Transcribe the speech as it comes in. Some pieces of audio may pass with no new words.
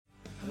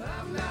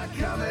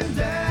coming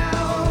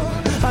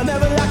down. I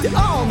never liked it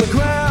on the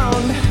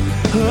ground.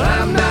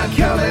 I'm not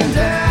coming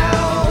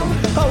down.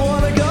 I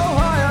wanna go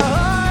higher,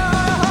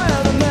 higher,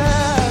 higher than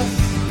that.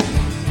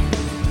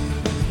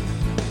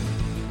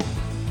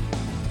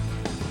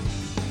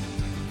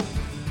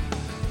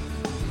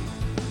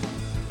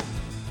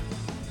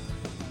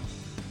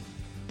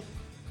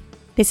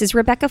 This is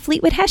Rebecca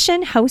Fleetwood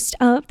Hessian, host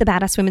of the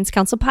Badass Women's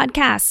Council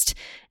podcast,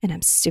 and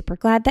I'm super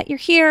glad that you're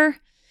here.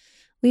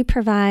 We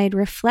provide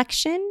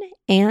reflection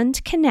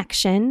and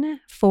connection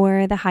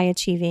for the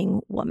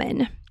high-achieving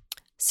woman.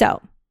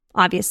 So,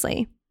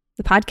 obviously,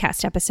 the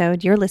podcast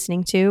episode you're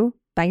listening to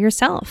by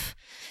yourself.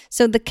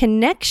 So the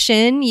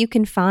connection you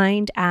can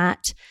find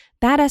at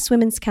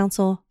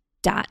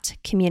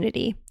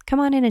badasswomenscouncil.community. Come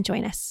on in and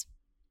join us.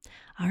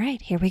 All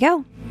right, here we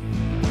go.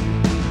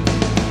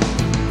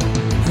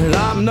 And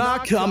I'm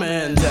not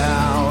coming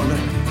down.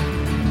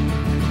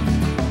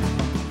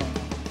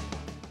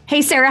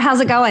 Hey, Sarah, how's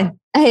it going?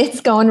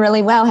 It's going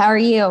really well. How are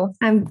you?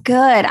 I'm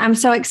good. I'm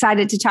so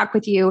excited to talk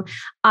with you.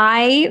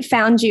 I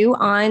found you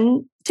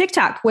on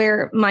TikTok,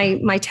 where my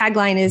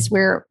tagline is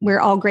where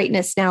all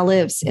greatness now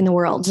lives in the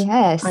world.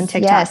 Yes. On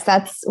TikTok. Yes.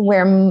 That's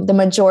where the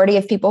majority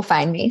of people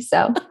find me.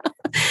 So,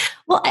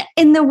 well,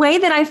 and the way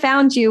that I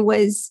found you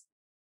was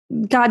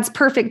God's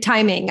perfect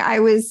timing. I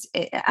was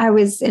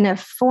in a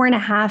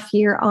 4.5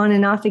 year on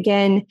and off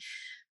again,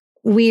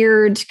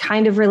 weird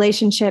kind of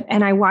relationship.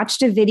 And I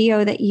watched a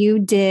video that you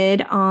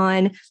did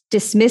on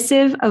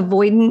dismissive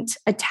avoidant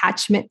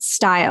attachment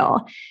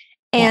style.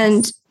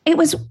 And yes. It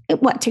was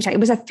TikTok? It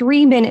was a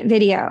 3-minute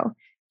video.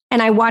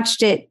 And I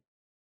watched it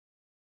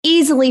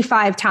easily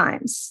 5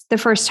 times the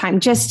first time,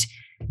 just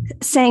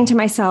saying to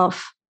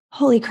myself,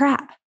 holy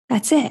crap,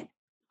 that's it.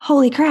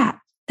 Holy crap,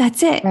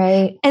 that's it.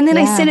 Right. And then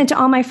I sent it to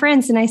all my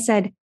friends and I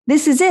said,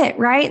 this is it,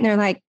 right? And they're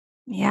like,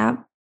 yeah,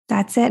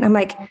 that's it. And I'm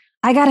like,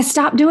 I got to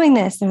stop doing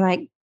this. They're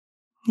like,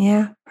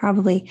 yeah,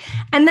 probably.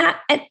 And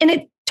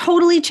it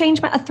totally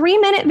changed a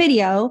 3-minute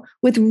video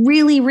with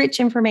really rich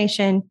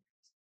information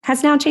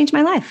has now changed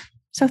my life.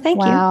 So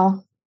thank you.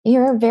 Wow.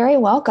 You're very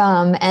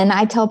welcome. And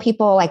I tell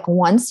people, like,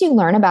 once you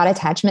learn about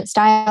attachment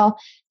style,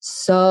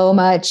 so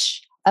much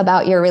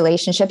about your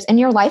relationships and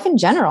your life in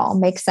general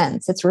makes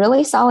sense. It's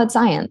really solid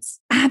science.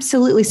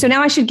 Absolutely. So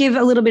now I should give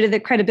a little bit of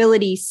the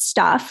credibility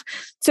stuff.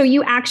 So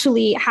you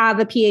actually have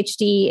a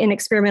PhD in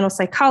experimental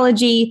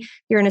psychology.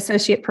 You're an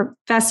associate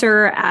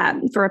professor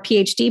for a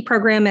PhD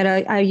program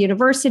at a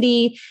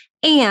university,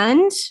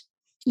 and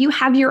you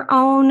have your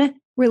own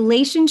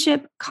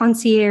relationship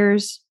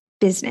concierge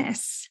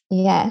business.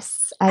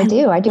 Yes, I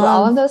do. I do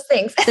all of those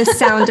things. The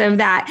sound of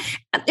that.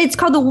 It's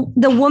called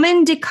the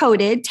Woman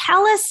Decoded.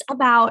 Tell us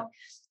about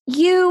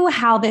you,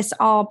 how this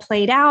all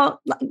played out.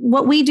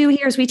 What we do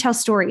here is we tell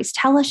stories.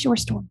 Tell us your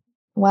story.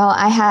 Well,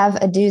 I have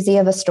a doozy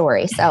of a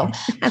story. So,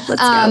 Let's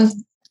go.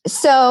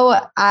 So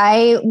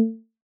I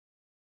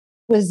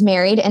was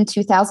married in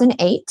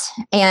 2008,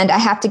 and I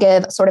have to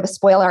give sort of a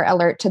spoiler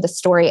alert to the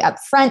story up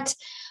front.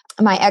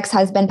 My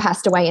ex-husband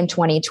passed away in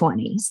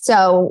 2020.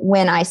 So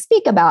when I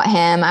speak about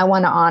him, I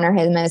want to honor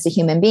him as a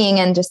human being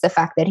and just the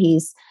fact that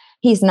he's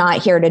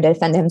not here to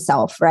defend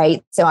himself,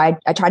 right? So I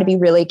try to be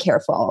really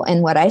careful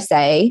in what I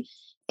say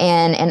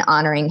and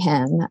honoring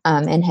him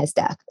in his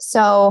death.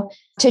 So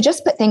to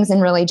just put things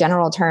in really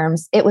general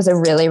terms, it was a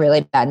really,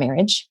 really bad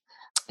marriage.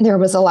 There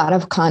was a lot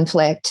of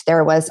conflict.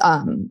 There was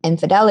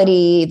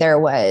infidelity. There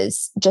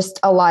was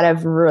just a lot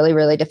of really,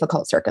 really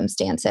difficult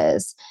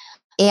circumstances.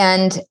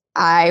 And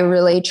I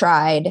really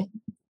tried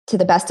to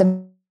the best of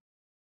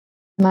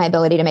my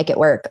ability to make it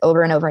work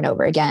over and over and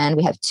over again.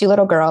 We have 2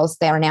 little girls.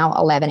 They are now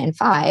 11 and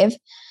 5,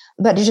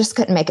 but I just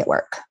couldn't make it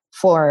work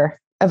for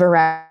a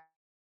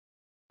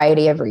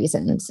variety of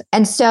reasons.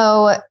 And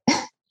so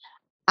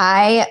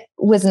I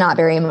was not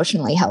very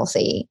emotionally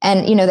healthy.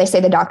 And, they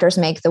say the doctors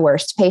make the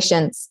worst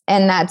patients.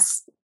 And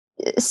that's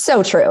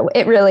so true.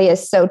 It really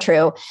is so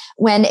true.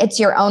 When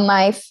it's your own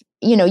life,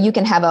 you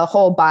can have a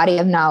whole body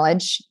of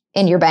knowledge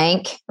in your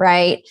bank,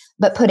 right?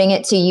 But putting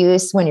it to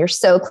use when you're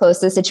so close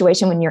to the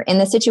situation, when you're in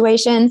the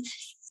situation,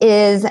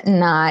 is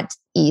not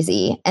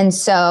easy. And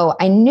so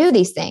I knew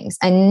these things.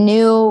 I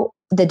knew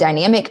the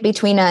dynamic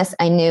between us.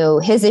 I knew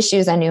his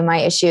issues. I knew my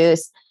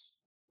issues.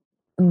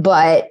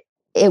 But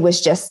it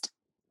was just,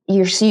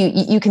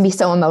 you can be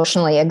so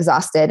emotionally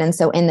exhausted. And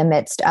so in the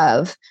midst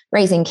of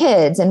raising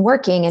kids and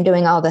working and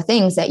doing all the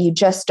things that you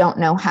just don't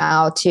know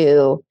how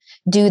to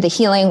do the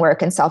healing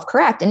work and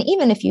self-correct. And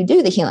even if you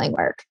do the healing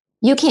work,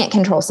 you can't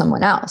control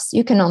someone else.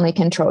 You can only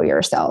control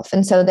yourself.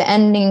 And so the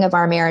ending of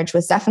our marriage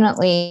was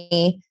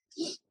definitely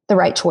the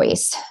right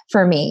choice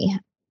for me.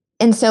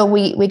 And so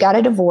we got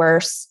a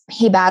divorce.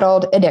 He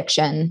battled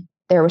addiction.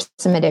 There were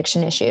some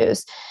addiction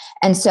issues.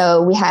 And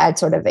so we had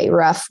sort of a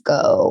rough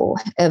go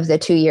of the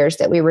 2 years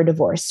that we were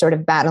divorced, sort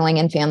of battling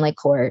in family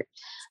court,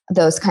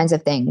 those kinds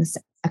of things.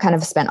 I kind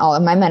of spent all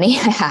of my money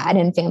I had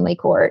in family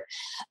court.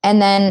 And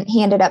then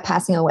he ended up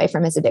passing away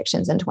from his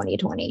addictions in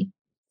 2020.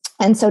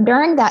 And so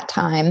during that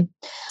time,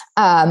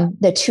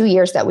 the 2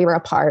 years that we were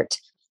apart,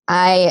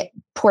 I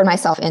poured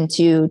myself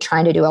into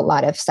trying to do a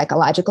lot of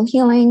psychological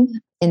healing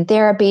in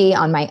therapy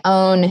on my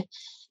own.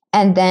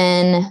 And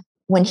then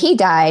when he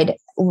died,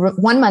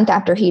 1 month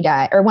after he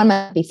died, or 1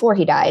 month before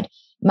he died,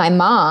 my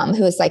mom,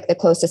 who is like the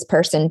closest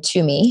person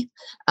to me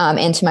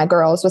and to my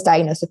girls, was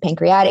diagnosed with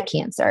pancreatic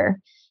cancer.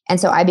 And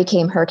so I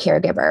became her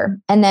caregiver.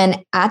 And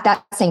then at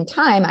that same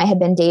time, I had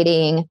been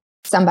dating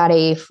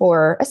somebody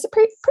for a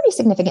pretty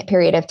significant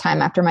period of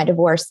time after my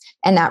divorce.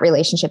 And that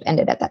relationship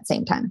ended at that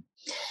same time.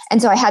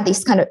 And so I had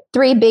these kind of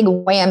 3 big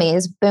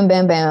whammies, boom,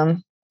 boom,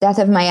 boom, death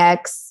of my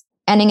ex,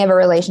 ending of a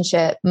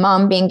relationship,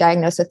 mom being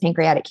diagnosed with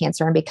pancreatic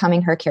cancer and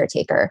becoming her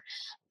caretaker.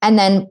 And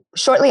then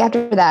shortly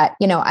after that,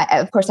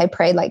 of course I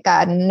prayed like,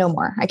 God, no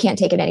more. I can't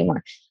take it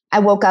anymore. I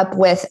woke up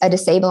with a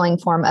disabling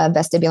form of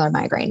vestibular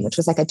migraine, which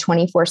was like a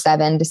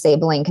 24/7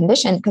 disabling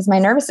condition because my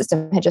nervous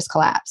system had just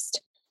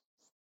collapsed.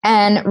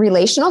 And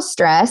relational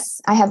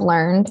stress, I have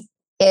learned,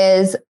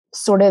 is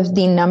sort of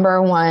the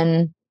number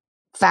one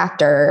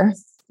factor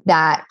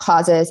that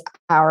causes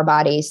our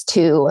bodies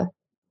to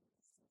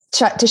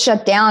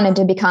shut down and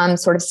to become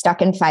sort of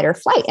stuck in fight or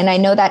flight. And I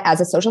know that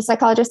as a social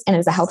psychologist and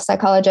as a health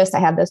psychologist, I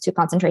have those 2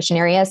 concentration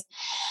areas.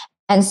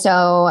 And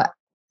so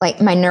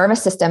like my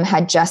nervous system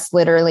had just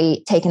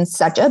literally taken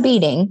such a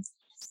beating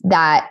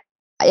that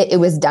it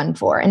was done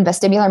for. And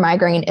vestibular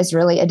migraine is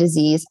really a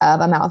disease of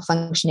a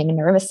malfunctioning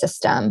nervous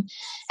system.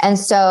 And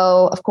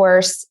so, of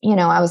course,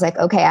 I was like,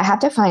 okay, I have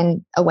to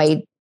find a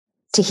way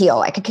to heal.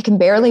 Like I can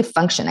barely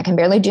function. I can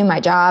barely do my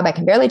job. I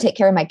can barely take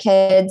care of my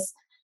kids.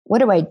 What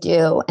do I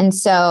do? And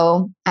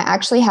so I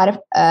actually had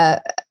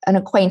an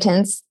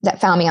acquaintance that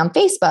found me on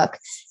Facebook,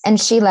 and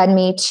she led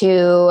me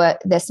to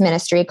this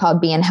ministry called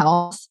Be in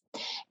Health.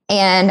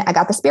 And I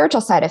got the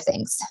spiritual side of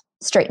things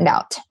straightened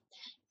out.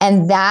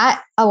 And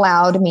that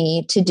allowed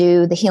me to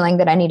do the healing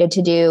that I needed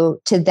to do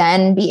to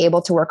then be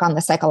able to work on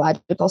the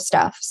psychological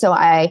stuff. So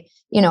I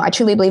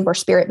truly believe we're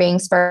spirit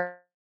beings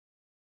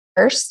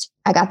first.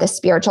 I got the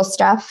spiritual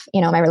stuff,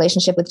 my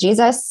relationship with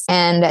Jesus,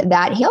 and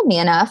that healed me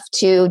enough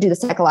to do the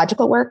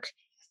psychological work.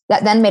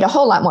 That then made a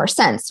whole lot more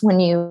sense when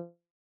you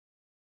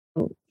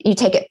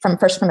take it from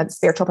a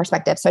spiritual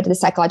perspective. So I did the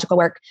psychological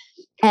work,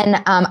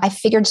 and I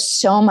figured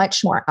so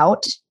much more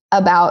out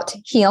about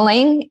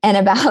healing and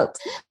about,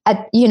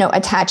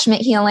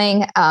 attachment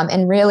healing,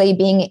 and really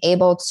being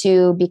able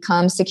to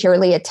become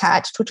securely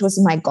attached, which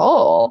was my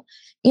goal,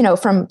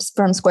 from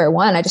square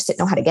one. I just didn't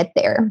know how to get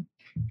there.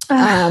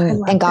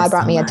 And God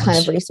brought me a ton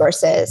of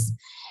resources.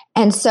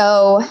 And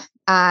so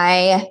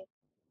I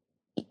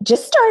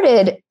just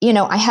started,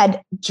 I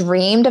had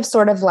dreamed of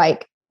sort of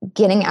like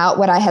getting out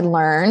what I had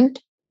learned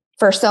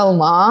for so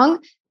long,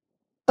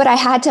 but I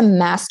had to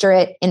master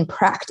it in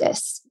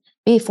practice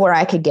before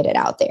I could get it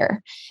out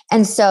there.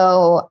 And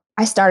so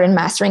I started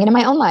mastering it in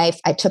my own life.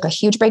 I took a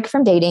huge break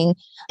from dating.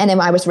 And then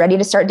when I was ready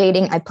to start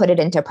dating, I put it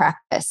into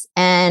practice.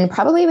 And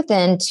probably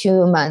within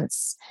 2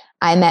 months,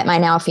 I met my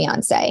now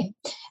fiance,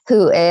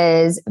 who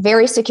is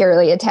very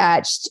securely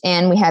attached,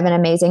 and we have an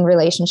amazing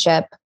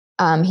relationship.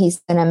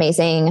 He's an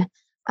amazing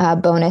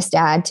bonus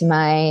dad to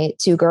my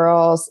 2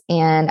 girls,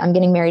 and I'm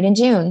getting married in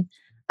June.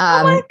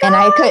 And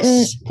I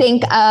couldn't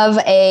think of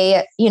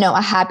a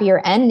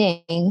happier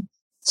ending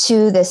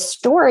to this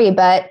story,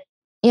 but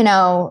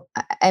all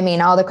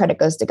the credit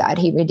goes to God.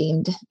 He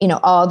redeemed,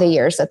 all the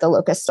years that the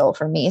locust stole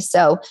from me.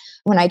 So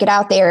when I get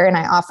out there and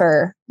I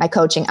offer my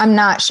coaching, I'm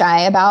not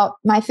shy about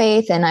my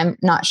faith, and I'm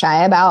not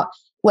shy about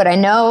what I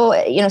know,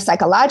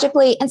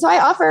 psychologically. And so I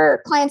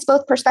offer clients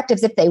both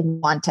perspectives if they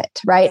want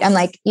it, right? I'm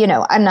like,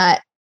 I'm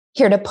not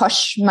here to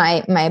push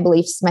my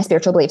beliefs, my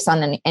spiritual beliefs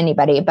on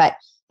anybody. But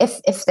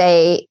if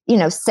they,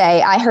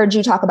 say, I heard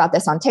you talk about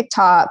this on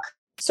TikTok,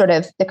 sort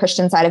of the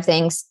Christian side of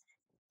things,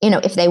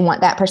 if they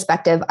want that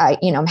perspective,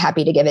 I'm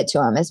happy to give it to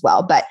them as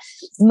well. But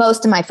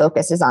most of my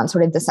focus is on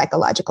sort of the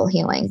psychological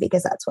healing,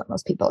 because that's what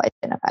most people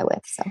identify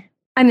with. So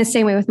I'm the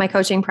same way with my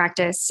coaching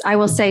practice. I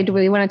will say, do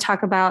we want to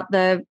talk about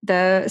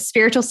the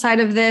spiritual side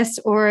of this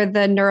or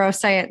the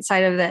neuroscience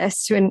side of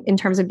this in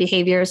terms of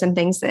behaviors and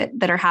things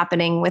that are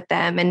happening with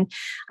them? And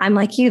I'm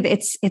like you,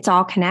 it's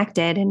all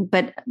connected.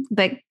 But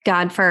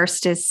God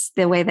first is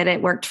the way that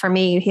it worked for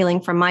me, healing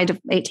from my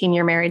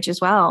 18-year marriage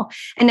as well.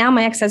 And now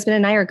my ex-husband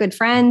and I are good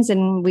friends,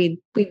 and we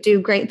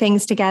do great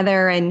things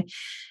together.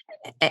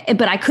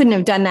 But I couldn't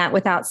have done that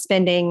without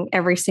spending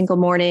every single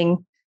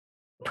morning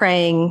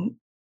praying,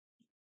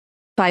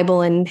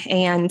 Bible in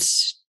hand,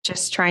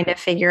 just trying to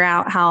figure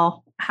out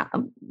trying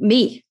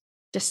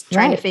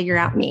to figure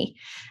out me.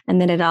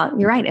 And then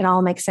you're right, it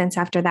all makes sense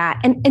after that.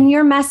 And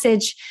your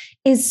message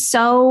is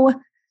so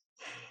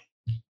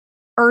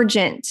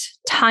urgent,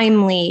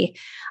 timely.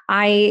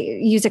 I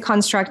use a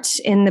construct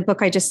in the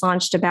book I just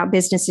launched about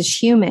business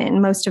is human.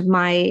 Most of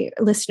my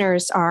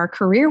listeners are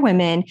career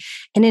women.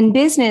 And in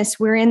business,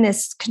 we're in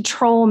this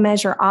control,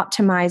 measure,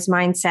 optimize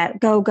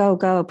mindset,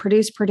 go,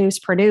 produce.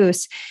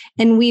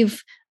 And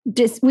we've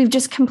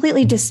just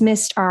completely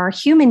dismissed our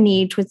human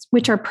needs,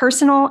 which are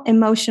personal,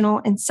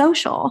 emotional, and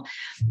social.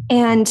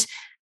 And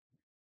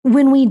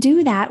when we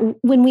do that,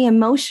 when we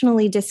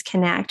emotionally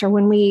disconnect, or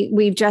when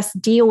we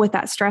just deal with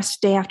that stress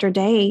day after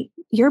day,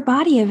 your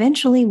body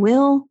eventually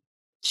will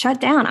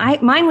shut down.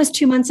 Mine was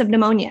 2 months of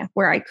pneumonia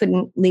where I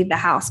couldn't leave the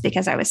house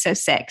because I was so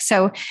sick.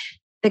 So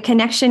the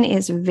connection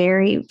is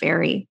very,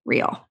 very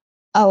real.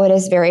 Oh, it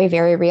is very,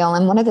 very real.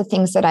 And one of the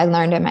things that I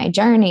learned in my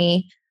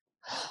journey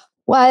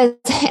was,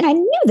 and I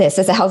knew this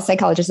as a health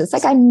psychologist, it's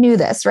like, I knew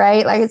this,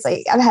 right? Like, it's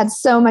like, I've had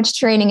so much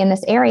training in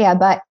this area,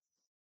 but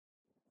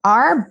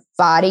our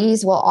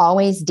bodies will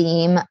always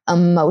deem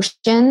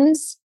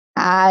emotions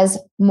as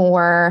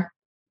more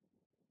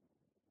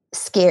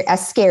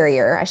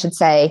scarier, I should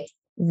say,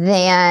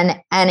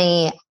 than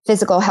any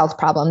physical health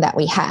problem that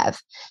we have.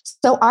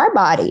 So our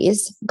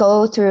bodies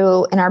go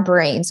through, and our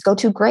brains go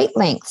to great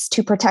lengths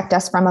to protect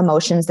us from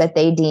emotions that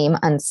they deem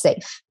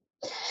unsafe.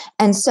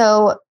 And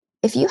so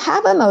if you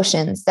have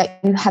emotions that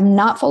you have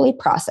not fully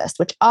processed,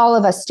 which all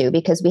of us do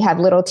because we have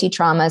little T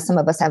traumas, some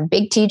of us have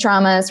big T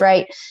traumas,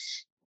 right?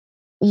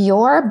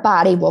 Your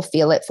body will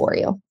feel it for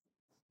you.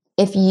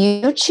 If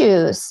you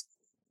choose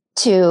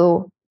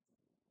to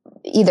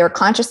either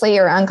consciously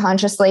or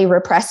unconsciously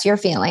repress your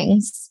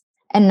feelings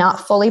and not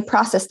fully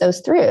process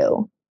those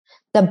through,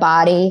 the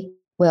body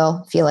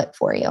will feel it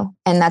for you.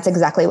 And that's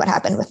exactly what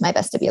happened with my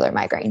vestibular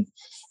migraine.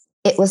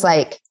 It was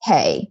like,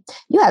 hey,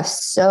 you have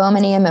so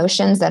many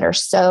emotions that are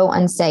so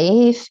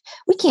unsafe.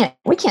 We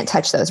can't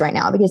touch those right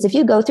now, because if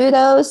you go through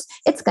those,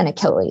 it's going to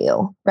kill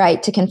you,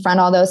 right? To confront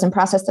all those and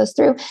process those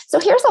through. So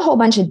here's a whole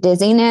bunch of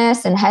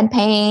dizziness and head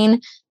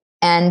pain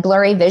and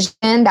blurry vision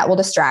that will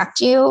distract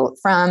you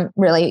from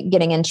really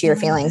getting into your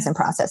feelings and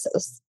process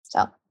those. So,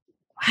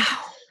 wow.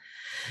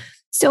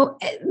 So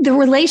the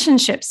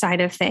relationship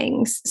side of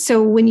things.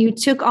 So when you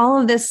took all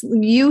of this,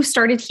 you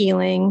started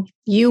healing,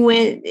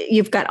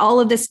 you've got all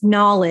of this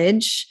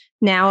knowledge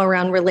now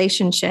around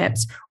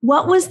relationships.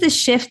 What was the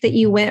shift that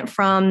you went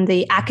from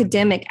the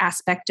academic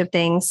aspect of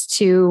things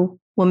to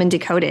Woman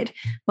Decoded?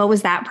 What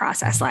was that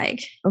process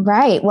like?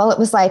 Right. Well, it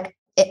was like,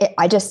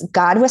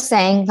 God was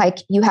saying, like,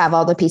 you have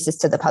all the pieces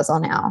to the puzzle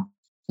now.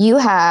 You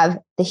have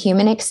the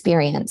human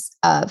experience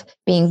of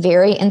being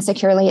very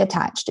insecurely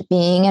attached,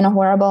 being in a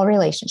horrible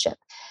relationship,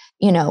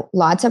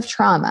 lots of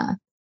trauma,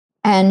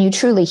 and you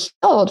truly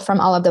healed from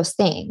all of those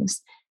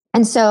things.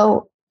 And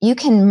so you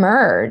can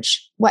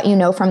merge what you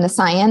know from the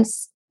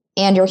science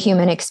and your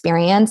human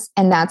experience,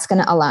 and that's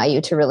going to allow you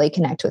to really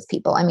connect with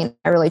people. I mean,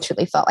 I really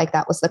truly felt like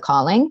that was the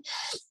calling.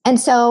 And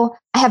so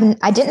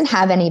I didn't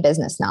have any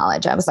business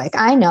knowledge. I was like,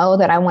 I know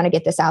that I want to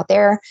get this out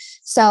there.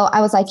 So I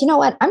was like, you know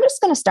what? I'm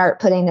just going to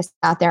start putting this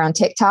out there on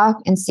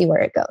TikTok and see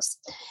where it goes.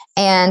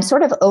 And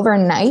sort of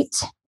overnight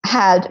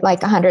had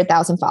like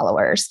 100,000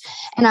 followers.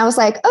 And I was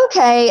like,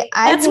 okay.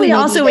 That's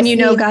also when you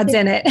know God's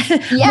in it.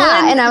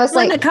 Yeah. And I was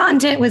like, the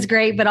content was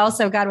great, but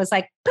also God was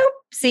like, boop,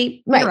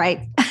 see, you're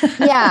right.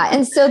 Yeah.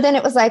 And so then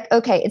it was like,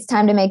 okay, it's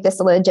time to make this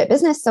a legit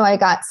business. So I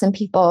got some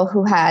people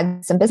who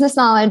had some business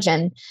knowledge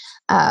and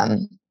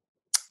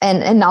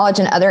knowledge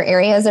in other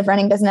areas of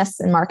running business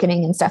and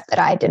marketing and stuff that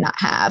I did not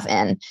have.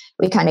 And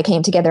we kind of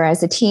came together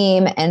as a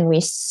team and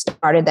we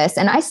started this.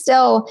 And I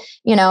still,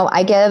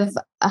 I give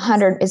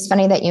 100. It's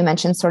funny that you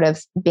mentioned sort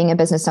of being a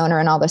business owner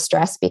and all the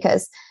stress,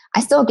 because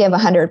I still give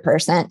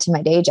 100% to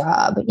my day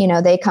job.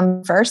 They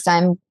come first.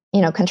 I'm,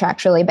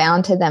 contractually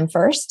bound to them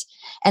first.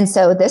 And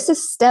so this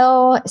is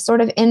still sort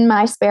of in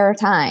my spare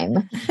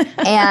time.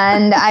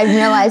 And I'm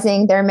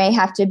realizing there may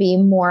have to be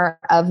more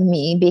of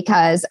me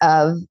because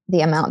of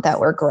the amount that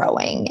we're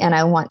growing. And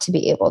I want to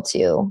be able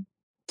to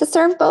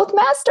serve both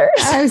masters.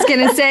 I was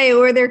going to say,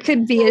 or there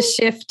could be a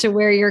shift to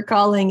where your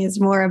calling is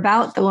more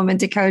about the Woman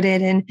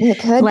Decoded and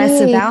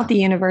less about the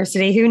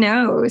university. Who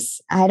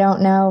knows? I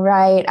don't know.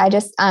 Right. I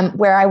just,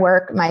 where I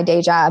work, my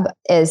day job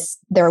is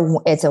there.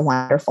 It's a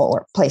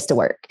wonderful place to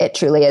work. It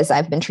truly is.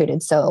 I've been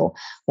treated so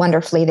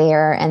wonderfully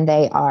there, and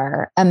they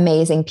are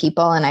amazing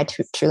people. And I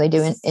truly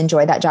do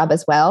enjoy that job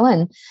as well.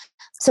 And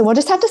so we'll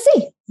just have to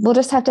see. We'll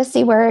just have to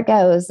see where it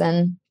goes.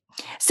 And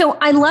so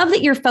I love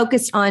that you're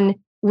focused on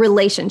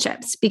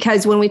relationships,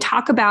 because when we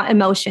talk about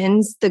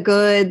emotions, the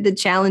good, the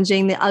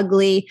challenging, the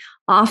ugly,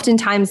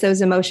 oftentimes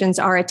those emotions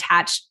are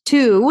attached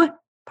to,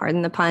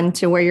 pardon the pun,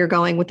 to where you're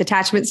going with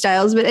attachment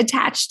styles, but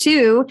attached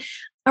to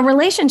a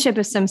relationship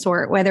of some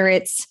sort, whether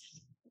it's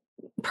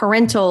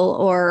parental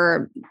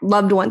or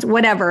loved ones,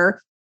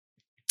 whatever.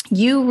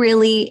 You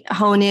really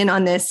hone in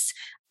on this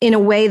in a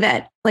way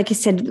that, like you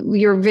said,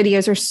 your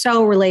videos are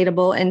so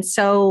relatable and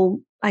so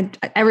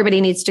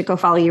everybody needs to go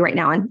follow you right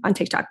now on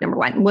TikTok, number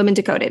one, Women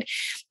Decoded.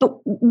 But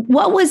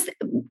what was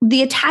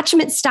the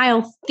attachment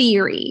style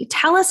theory?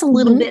 Tell us a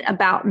little bit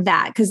about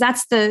that, because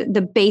that's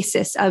the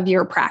basis of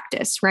your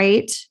practice,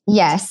 right?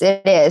 Yes,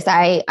 it is.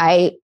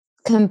 I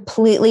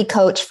completely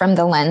coach from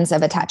the lens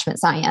of attachment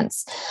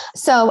science.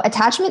 So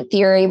attachment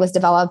theory was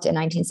developed in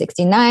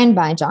 1969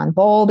 by John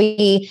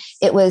Bowlby.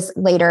 It was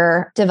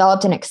later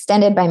developed and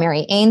extended by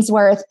Mary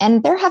Ainsworth.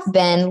 And there have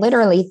been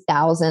literally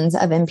thousands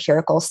of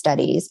empirical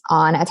studies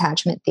on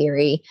attachment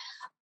theory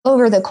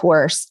over the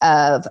course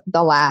of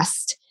the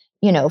last,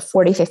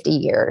 40, 50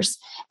 years.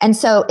 And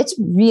so it's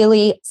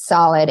really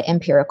solid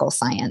empirical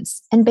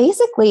science. And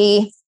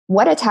basically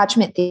what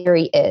attachment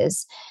theory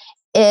is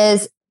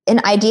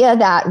an idea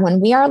that when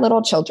we are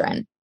little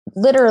children,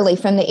 literally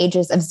from the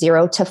ages of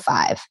 0 to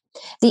 5,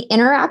 the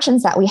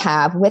interactions that we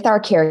have with our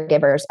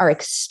caregivers are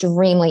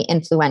extremely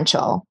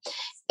influential.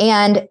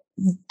 And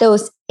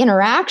those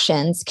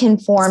interactions can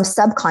form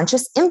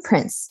subconscious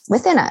imprints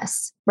within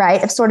us,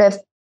 right? Of sort of,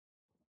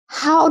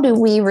 how do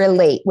we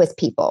relate with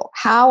people?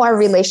 How are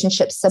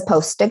relationships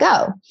supposed to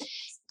go?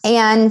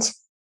 And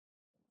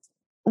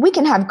we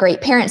can have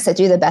great parents that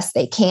do the best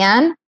they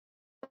can,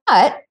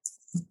 but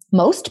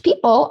most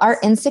people are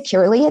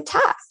insecurely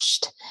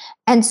attached.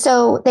 And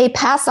so they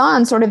pass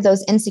on sort of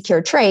those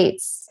insecure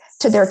traits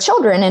to their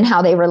children and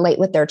how they relate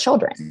with their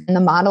children and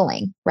the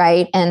modeling,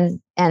 right? And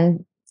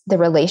the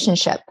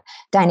relationship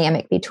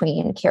dynamic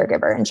between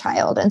caregiver and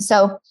child. And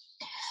so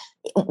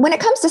when it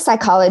comes to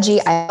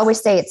psychology, I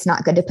always say it's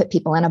not good to put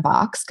people in a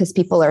box because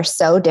people are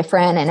so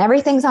different and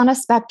everything's on a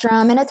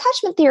spectrum. And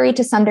attachment theory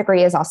to some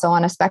degree is also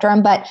on a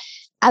spectrum. But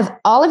of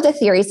all of the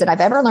theories that I've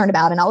ever learned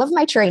about in all of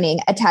my training,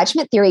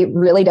 attachment theory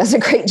really does a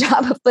great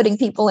job of putting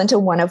people into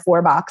one of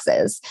 4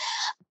 boxes.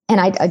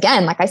 And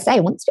again, like I say,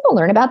 once people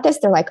learn about this,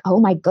 they're like, oh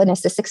my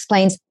goodness, this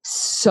explains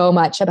so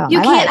much about my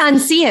life. You can't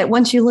unsee it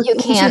once you look. You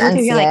can't unsee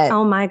it. You're like,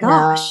 oh my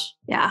gosh.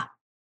 No. Yeah.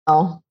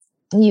 No,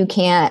 you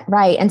can't.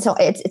 Right. And so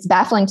it's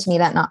baffling to me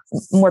that not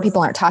more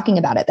people aren't talking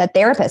about it, that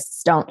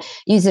therapists don't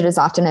use it as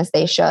often as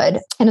they should.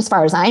 And as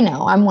far as I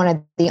know, I'm one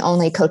of the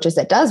only coaches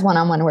that does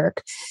one-on-one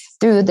work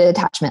through the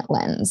attachment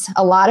lens.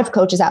 A lot of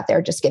coaches out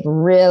there just give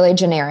really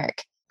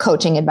generic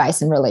coaching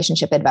advice and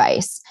relationship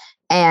advice.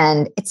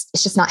 And it's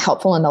just not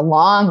helpful in the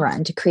long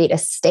run to create a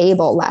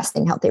stable,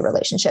 lasting, healthy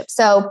relationship.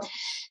 So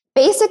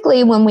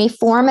basically, when we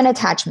form an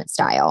attachment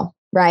style,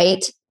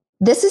 right,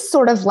 this is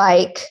sort of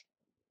like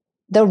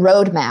the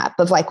roadmap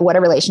of like what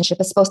a relationship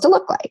is supposed to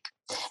look like.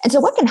 And so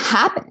what can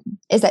happen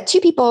is that 2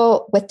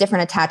 people with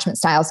different attachment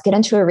styles get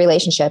into a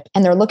relationship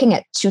and they're looking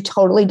at 2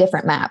 totally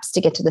different maps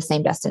to get to the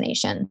same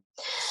destination.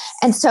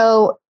 And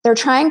so they're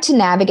trying to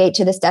navigate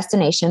to this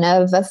destination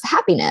of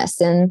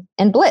happiness and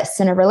bliss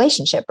in a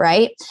relationship,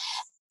 right?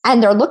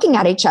 And they're looking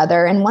at each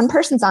other and one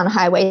person's on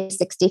Highway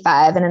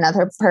 65 and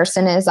another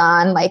person is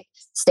on like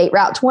State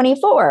Route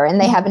 24 and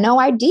they have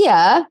no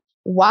idea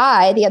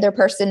why the other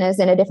person is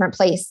in a different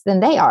place than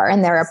they are.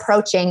 And they're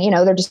approaching,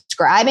 they're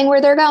describing where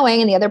they're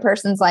going. And the other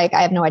person's like,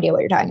 I have no idea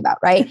what you're talking about.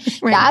 Right.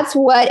 Right. That's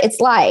what it's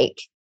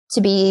like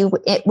to be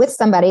with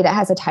somebody that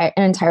has an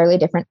entirely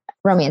different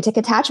romantic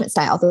attachment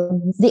style.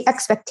 The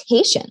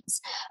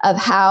expectations of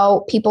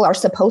how people are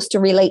supposed to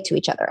relate to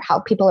each other,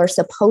 how people are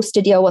supposed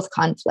to deal with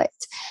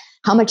conflict,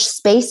 how much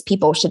space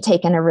people should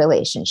take in a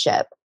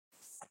relationship,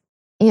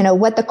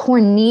 what the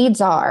core needs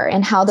are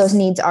and how those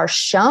needs are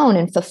shown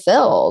and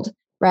fulfilled.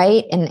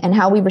 Right. And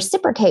how we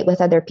reciprocate with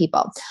other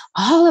people.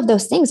 All of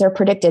those things are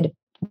predicted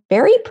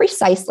very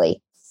precisely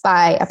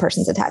by a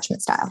person's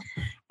attachment style.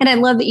 And I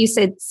love that you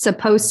said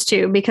supposed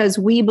to, because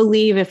we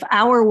believe if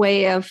our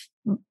way of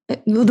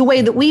the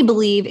way that we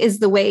believe is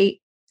the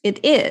way it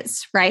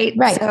is. Right.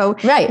 Right. So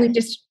we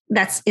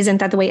isn't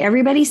that the way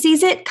everybody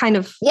sees it? Kind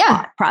of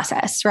thought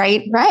process.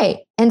 Right. Right.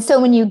 And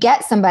so when you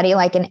get somebody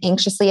like an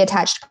anxiously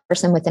attached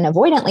person with an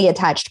avoidantly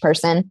attached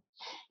person,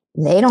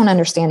 they don't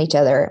understand each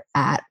other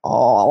at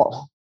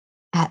all.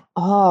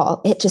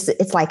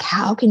 It's like,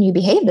 how can you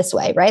behave this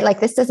way? Right? Like,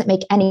 this doesn't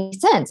make any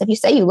sense. If you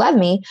say you love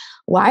me,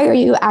 why are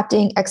you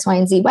acting X, Y,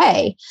 and Z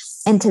way?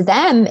 And to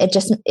them,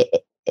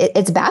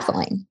 it's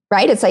baffling,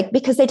 right? It's like,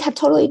 because they'd have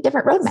totally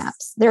different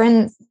roadmaps. They're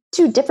in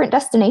 2 different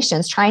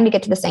destinations trying to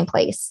get to the same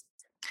place.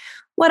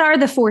 What are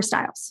the 4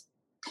 styles?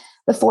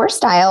 The 4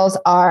 styles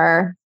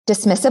are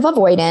dismissive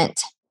avoidant,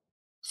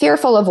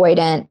 fearful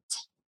avoidant,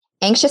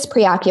 anxious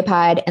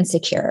preoccupied, and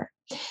secure.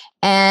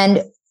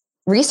 And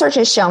research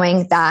is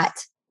showing that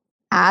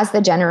as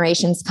the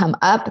generations come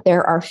up,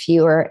 there are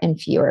fewer and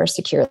fewer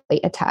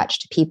securely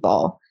attached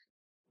people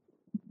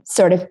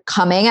sort of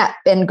coming up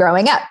and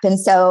growing up. And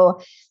so,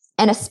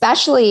 and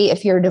especially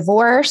if you're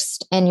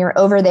divorced and you're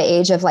over the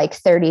age of like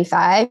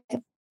 35,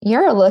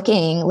 you're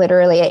looking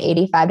literally at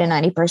 85 to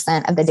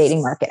 90% of the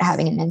dating market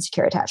having an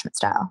insecure attachment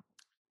style.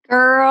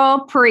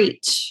 Girl,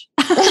 preach.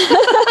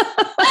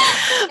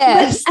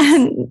 Yes.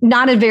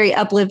 Not a very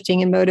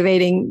uplifting and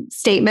motivating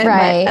statement,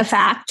 right. But a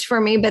fact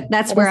for me. But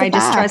that's where I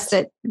just trust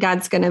that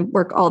God's going to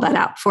work all that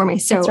out for me.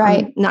 So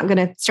I'm not going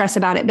to stress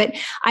about it. But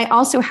I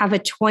also have a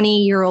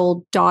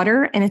 20-year-old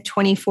daughter and a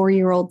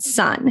 24-year-old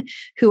son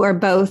who are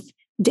both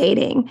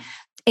dating.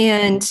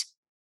 And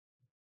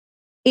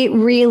it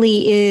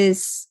really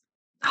is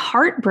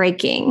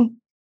heartbreaking,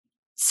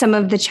 some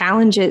of the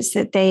challenges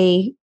that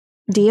they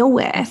deal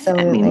with.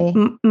 Absolutely. I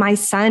mean, my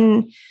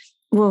son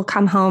will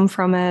come home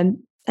from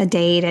a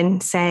date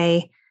and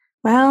say,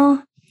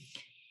 well,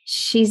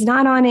 she's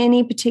not on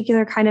any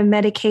particular kind of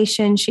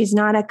medication. She's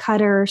not a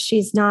cutter.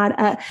 She's not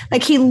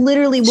like, he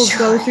literally will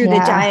go through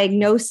the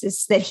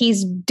diagnosis that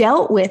he's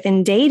dealt with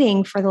in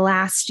dating for the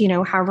last,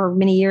 however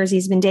many years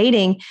he's been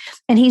dating.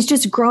 And he's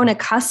just grown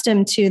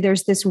accustomed to,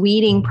 there's this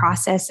weeding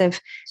process of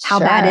how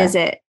bad is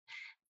it?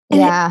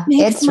 And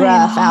it's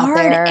rough out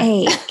there.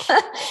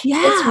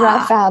 Yeah. It's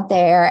rough out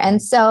there. And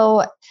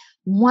so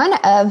One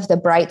of the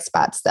bright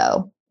spots,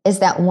 though, is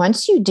that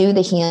once you do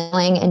the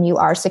healing and you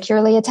are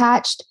securely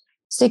attached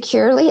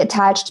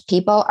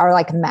people are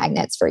like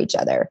magnets for each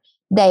other.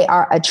 They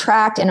are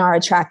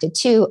attracted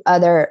to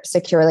other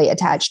securely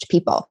attached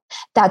people.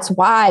 That's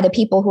why the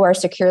people who are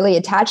securely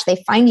attached,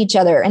 they find each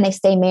other and they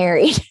stay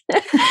married,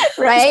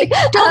 right?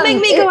 Don't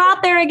make me go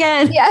out there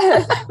again.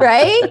 Yeah,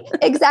 right?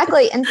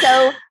 Exactly. And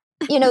so,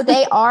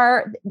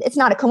 it's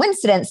not a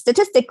coincidence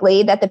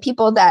statistically that the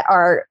people that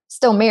are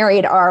still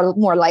married are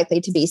more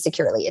likely to be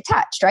securely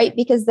attached, right?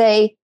 Because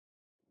they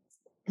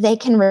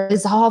can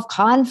resolve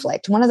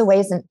conflict. One of the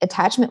ways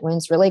attachment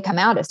wounds really come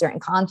out is during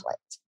conflict.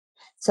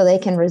 So they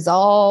can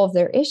resolve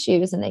their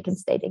issues and they can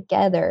stay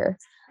together.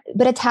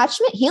 But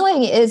attachment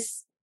healing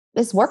is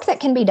work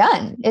that can be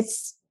done.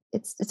 It's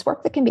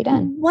work that can be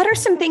done. What are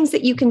some things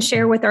that you can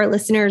share with our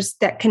listeners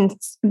that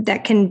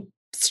can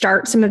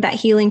start some of that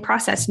healing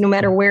process, no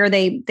matter where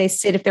they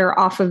sit, if they're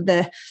off of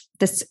they're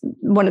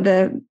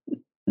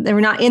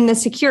not in the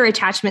secure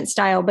attachment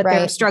style, but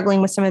they're struggling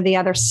with some of the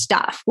other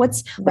stuff.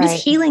 What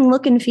does healing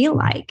look and feel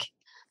like?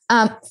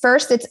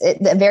 First,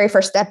 the very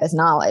first step is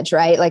knowledge,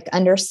 right? Like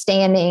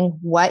understanding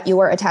what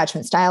your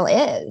attachment style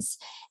is.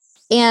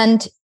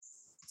 And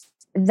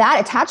that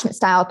attachment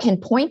style can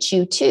point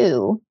you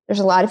to,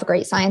 there's a lot of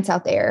great science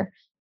out there,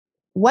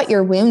 what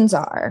your wounds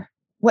are,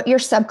 what your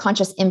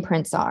subconscious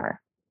imprints are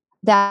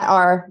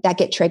that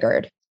get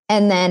triggered.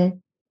 And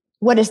then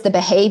what is the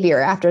behavior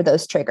after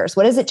those triggers?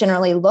 What does it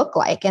generally look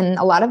like? And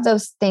a lot of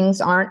those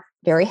things aren't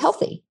very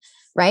healthy,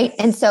 right?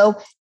 And so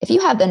if you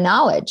have the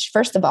knowledge,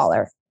 first of all,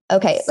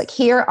 okay, like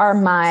here are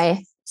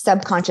my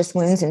subconscious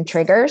wounds and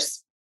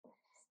triggers,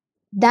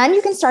 then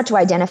you can start to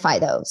identify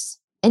those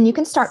and you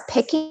can start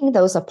picking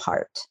those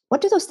apart.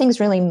 What do those things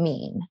really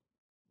mean,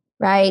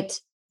 right?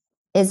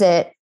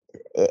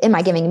 Am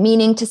I giving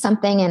meaning to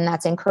something and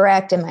that's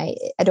incorrect? Do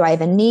I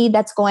have a need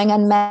that's going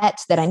unmet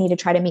that I need to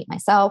try to meet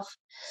myself?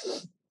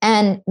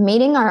 And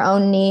meeting our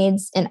own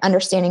needs and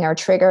understanding our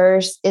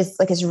triggers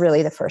is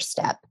really the first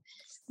step.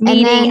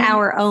 Meeting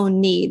our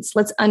own needs.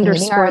 Let's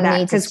underscore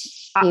that,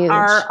 because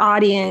our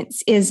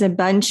audience is a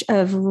bunch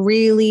of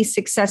really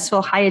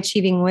successful, high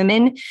achieving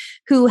women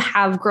who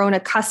have grown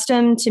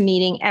accustomed to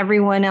meeting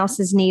everyone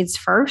else's needs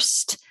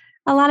first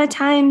a lot of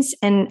times.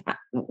 And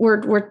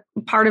we're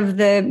part of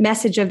the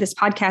message of this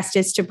podcast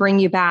is to bring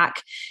you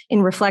back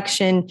in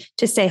reflection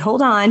to say,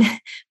 hold on,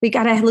 we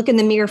got to look in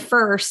the mirror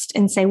first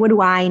and say, what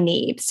do I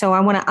need? So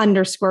I want to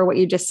underscore what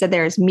you just said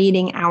there is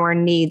meeting our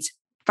needs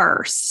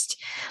first.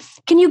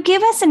 Can you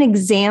give us an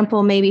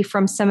example maybe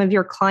from some of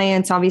your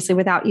clients, obviously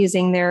without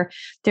using their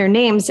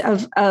names,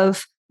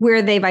 of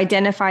where they've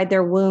identified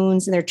their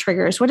wounds and their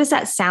triggers? What does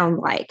that sound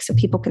like so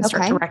people can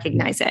start to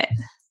recognize it?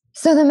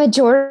 So the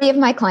majority of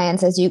my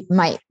clients, as you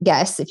might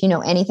guess, if you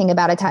know anything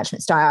about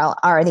attachment style,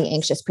 are the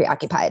anxious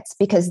preoccupieds,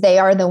 because they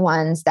are the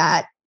ones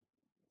that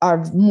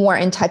are more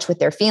in touch with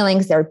their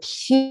feelings. They're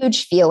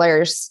huge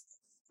feelers.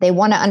 They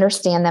want to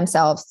understand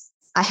themselves.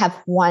 I have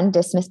one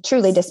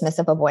truly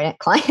dismissive avoidant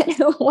client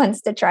who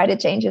wants to try to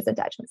change his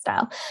attachment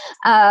style.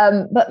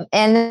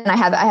 And then I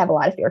have a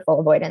lot of fearful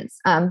avoidance,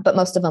 but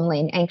most of them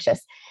lean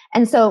anxious.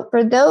 And so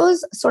for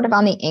those sort of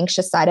on the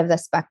anxious side of the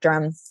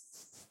spectrum,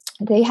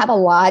 they have a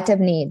lot of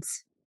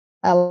needs,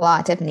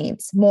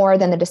 more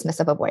than the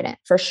dismissive avoidant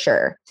for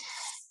sure.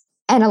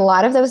 And a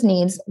lot of those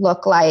needs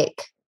look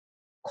like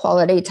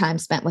quality time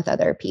spent with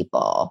other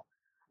people.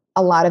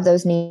 A lot of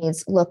those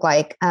needs look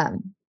like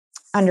an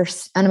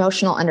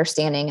emotional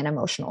understanding and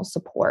emotional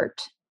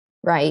support,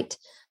 right?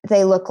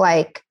 They look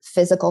like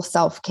physical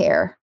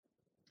self-care,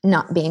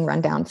 not being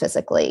run down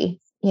physically,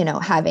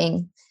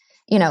 having,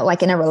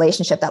 like in a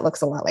relationship that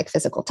looks a lot like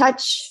physical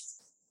touch.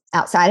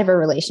 Outside of a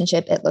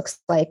relationship, it looks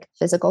like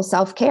physical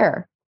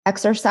self-care,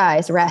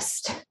 exercise,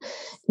 rest,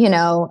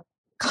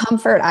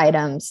 comfort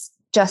items,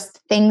 just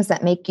things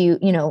that make you,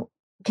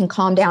 can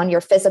calm down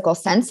your physical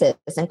senses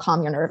and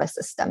calm your nervous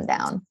system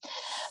down.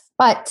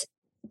 But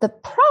the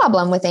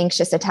problem with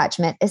anxious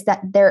attachment is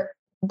that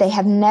they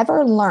have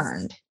never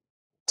learned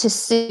to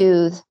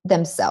soothe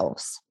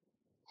themselves.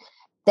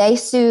 They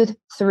soothe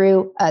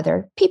through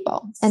other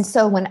people. And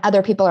so when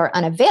other people are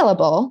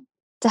unavailable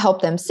to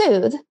help them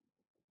soothe,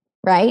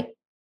 right,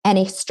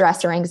 any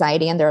stress or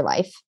anxiety in their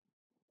life,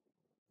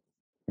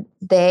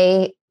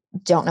 they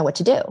don't know what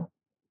to do.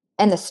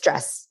 And the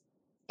stress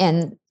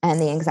and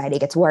the anxiety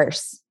gets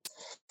worse.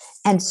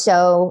 And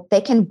so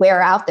they can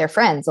wear out their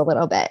friends a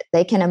little bit.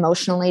 They can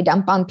emotionally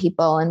dump on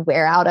people and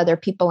wear out other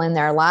people in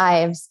their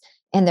lives,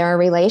 in their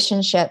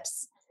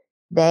relationships.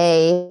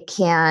 They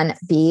can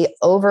be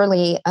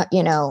overly,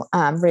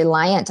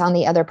 reliant on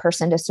the other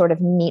person to sort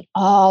of meet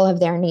all of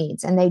their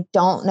needs. And they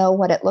don't know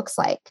what it looks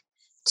like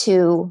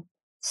to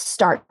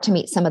start to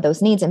meet some of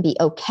those needs and be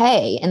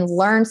okay and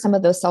learn some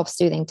of those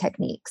self-soothing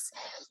techniques.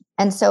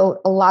 And so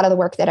a lot of the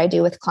work that I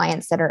do with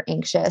clients that are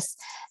anxious,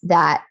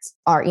 that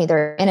are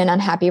either in an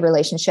unhappy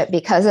relationship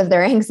because of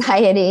their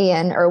anxiety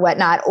or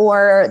whatnot,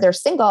 or they're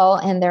single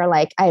and they're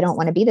like, I don't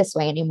want to be this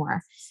way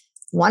anymore.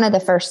 one of the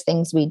first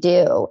things we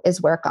do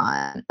is work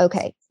on,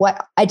 okay,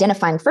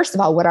 identifying, first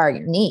of all, what are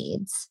your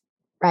needs,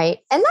 right?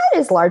 And that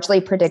is largely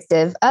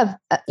predictive of,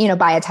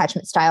 by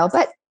attachment style,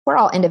 but we're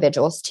all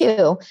individuals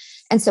too.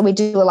 And so we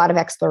do a lot of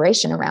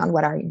exploration around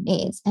what are your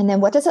needs? And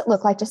then what does it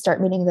look like to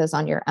start meeting those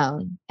on your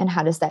own? And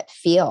how does that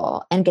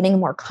feel? And getting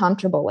more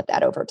comfortable with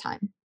that over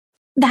time.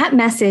 That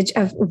message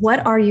of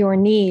what are your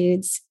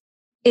needs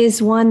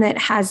is one that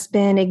has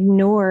been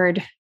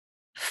ignored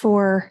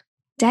for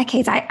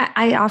decades.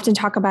 I often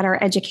talk about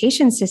our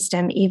education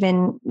system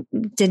even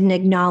didn't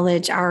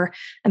acknowledge our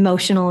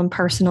emotional and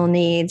personal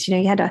needs.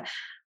 You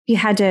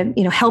had to,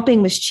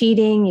 helping was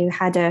cheating. You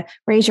had to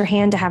raise your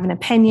hand to have an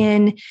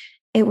opinion.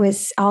 It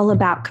was all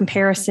about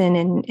comparison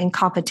and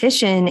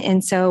competition.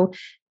 And so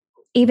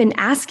even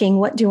asking,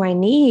 what do I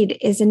need,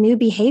 is a new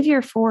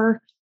behavior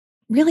for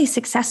really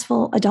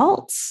successful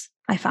adults,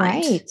 I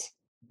find.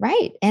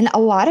 Right. And a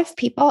lot of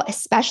people,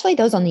 especially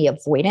those on the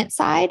avoidant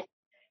side,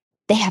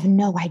 they have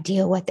no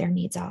idea what their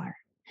needs are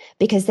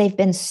because they've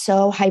been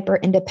so hyper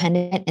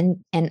independent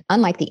and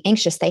unlike the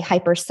anxious, they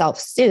hyper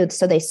self-soothe.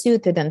 So they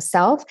soothe through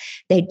themselves.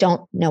 They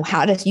don't know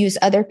how to use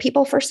other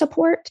people for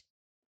support.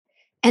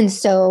 And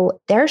so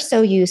they're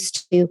so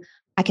used to,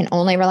 I can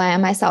only rely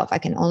on myself. I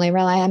can only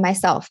rely on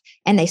myself.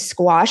 And they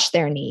squash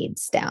their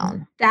needs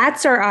down.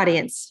 That's our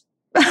audience.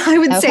 I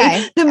would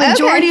say the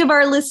majority of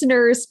our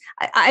listeners,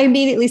 I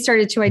immediately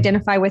started to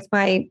identify with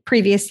my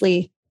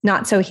previously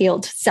not so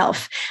healed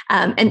self.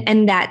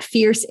 And that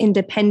fierce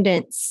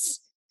independence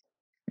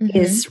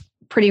is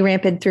pretty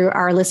rampant through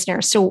our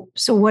listeners. So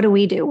what do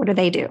we do? What do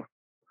they do?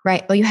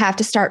 Right. Well, you have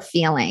to start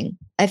feeling.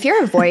 If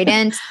you're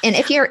avoidant and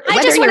if you're,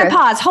 I just want to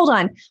pause. Hold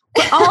on.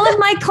 All of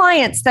my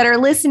clients that are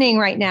listening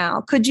right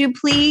now, could you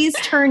please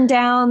turn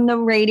down the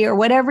radio or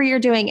whatever you're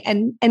doing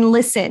and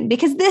listen?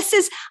 Because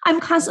I'm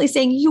constantly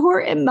saying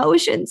your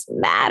emotions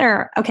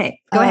matter. Okay.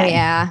 Go ahead.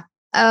 Yeah.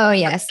 Oh,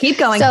 yes. Keep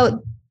going.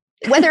 So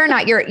whether or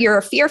not you're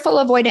a fearful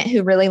avoidant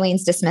who really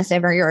leans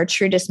dismissive, or you're a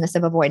true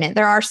dismissive avoidant,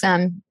 there are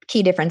some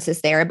key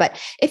differences there. But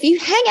if you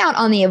hang out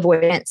on the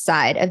avoidant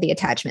side of the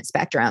attachment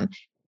spectrum,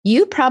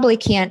 you probably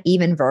can't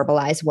even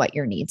verbalize what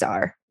your needs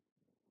are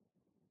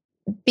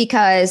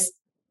because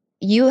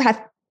you have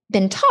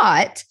been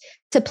taught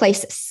to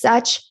place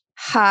such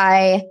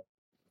high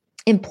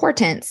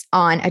importance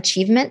on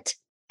achievement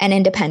and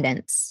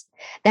independence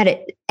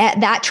that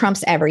that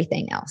trumps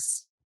everything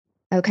else.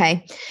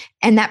 Okay.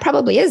 And that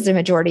probably is the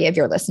majority of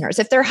your listeners.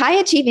 If they're high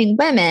achieving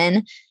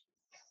women,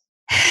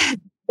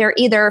 they're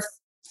either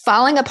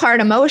falling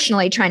apart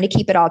emotionally, trying to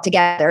keep it all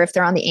together if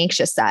they're on the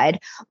anxious side,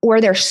 or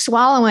they're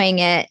swallowing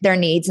their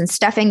needs and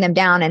stuffing them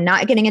down and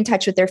not getting in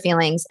touch with their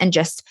feelings and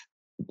just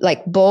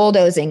like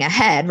bulldozing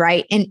ahead.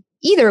 Right. And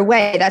either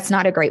way, that's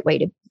not a great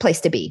place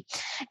to be.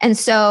 And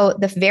so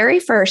the very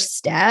first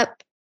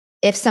step,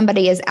 if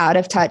somebody is out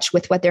of touch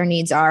with what their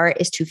needs are,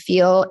 is to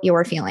feel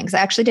your feelings. I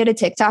actually did a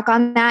TikTok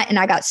on that and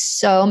I got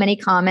so many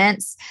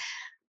comments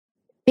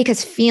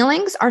because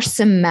feelings are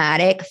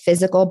somatic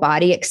physical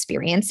body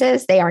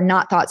experiences. They are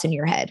not thoughts in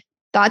your head.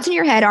 Thoughts in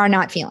your head are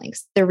not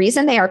feelings. The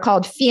reason they are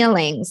called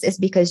feelings is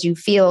because you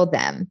feel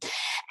them.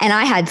 And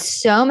I had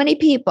so many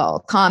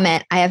people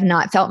comment, I have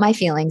not felt my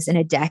feelings in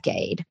a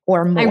decade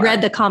or more. I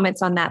read the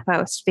comments on that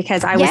post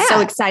because I was so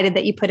excited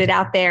that you put it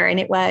out there,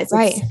 and it was.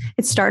 Right.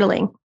 It's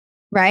startling.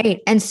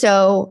 Right. And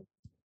so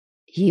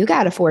you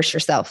got to force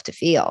yourself to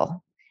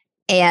feel.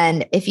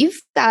 And if you've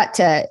got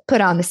to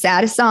put on the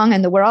saddest song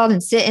in the world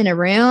and sit in a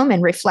room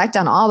and reflect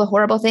on all the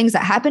horrible things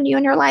that happened to you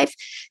in your life,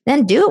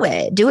 then do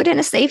it. Do it in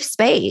a safe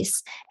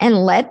space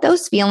and let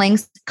those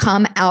feelings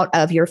come out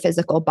of your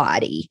physical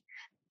body.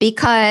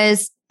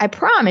 Because I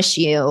promise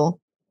you,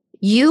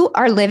 you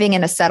are living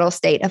in a settled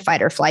state of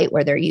fight or flight,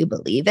 whether you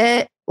believe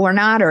it or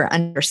not, or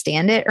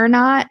understand it or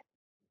not,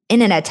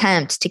 in an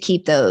attempt to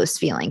keep those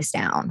feelings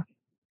down.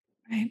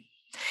 Right.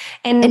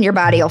 And your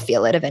body will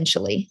feel it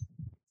eventually.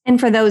 And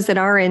for those that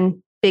are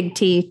in big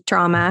T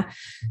trauma,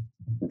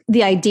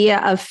 the idea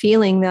of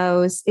feeling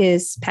those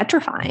is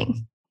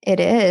petrifying. It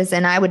is.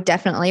 And I would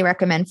definitely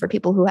recommend for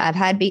people who have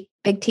had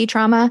big T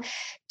trauma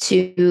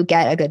to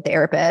get a good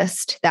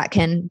therapist that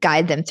can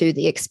guide them through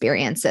the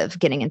experience of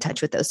getting in touch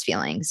with those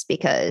feelings.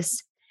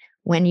 Because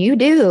when you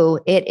do,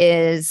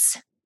 it's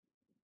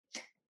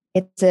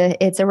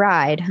a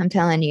ride, I'm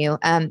telling you.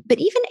 But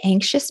even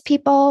anxious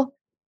people,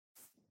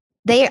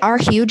 they are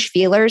huge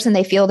feelers and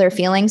they feel their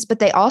feelings, but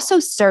they also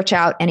search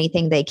out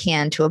anything they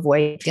can to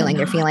avoid feeling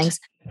their feelings.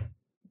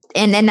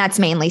 And then that's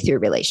mainly through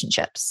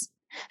relationships.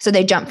 So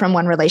they jump from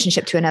one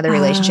relationship to another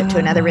relationship to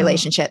another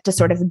relationship to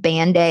sort of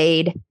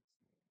band-aid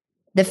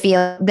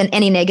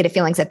any negative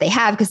feelings that they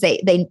have, because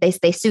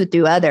they soothe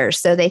through others.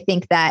 So they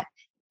think that,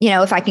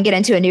 if I can get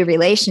into a new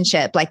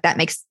relationship, like that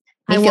makes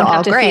me feel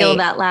all great. Feel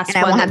that last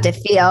one. I won't have to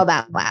feel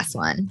that last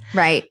one.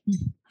 Right.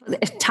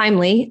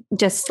 Timely,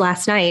 just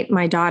last night,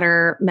 my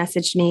daughter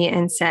messaged me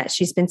and said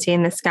she's been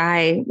seeing this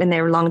guy and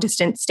they were long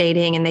distance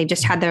dating, and they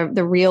just had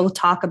the real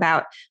talk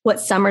about what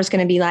summer's going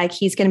to be like.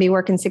 He's going to be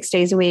working 6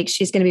 days a week.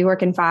 She's going to be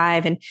working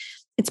 5. And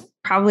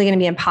probably going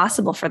to be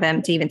impossible for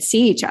them to even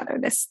see each other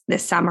this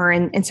summer.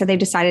 And so they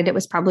decided it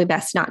was probably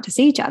best not to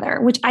see each other,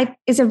 which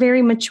is a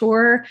very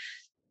mature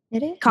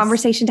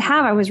conversation to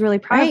have. I was really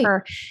proud of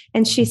her.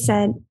 And she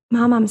said,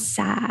 Mom, I'm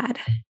sad.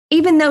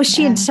 Even though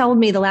she had told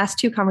me the last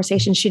 2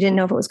 conversations, she didn't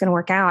know if it was going to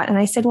work out. And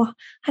I said, well,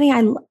 honey,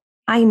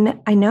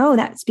 I know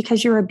that's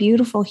because you're a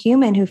beautiful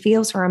human who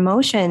feels her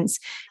emotions.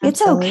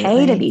 Absolutely. It's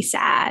okay to be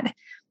sad.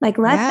 Like,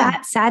 let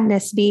that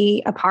sadness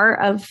be a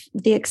part of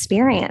the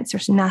experience.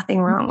 There's nothing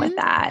wrong with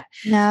that.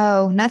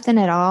 No, nothing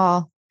at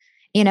all.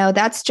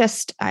 That's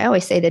just, I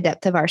always say the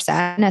depth of our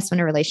sadness when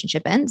a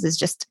relationship ends is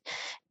just,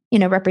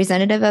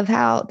 representative of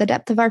how the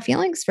depth of our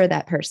feelings for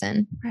that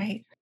person.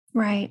 Right.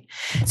 Right.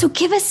 So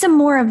give us some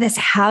more of this.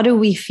 How do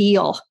we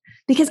feel?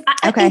 Because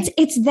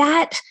it's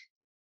that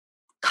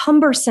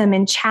cumbersome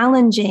and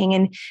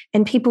challenging.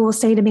 And people will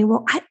say to me,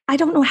 well, I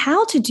don't know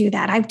how to do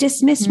that. I've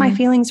dismissed my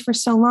feelings for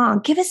so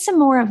long. Give us some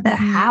more of the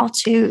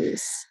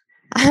how-tos.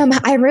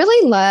 I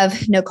really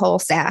love Nicole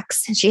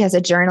Sachs. She has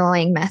a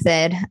journaling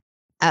method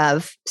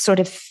of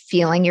sort of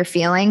feeling your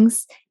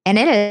feelings. And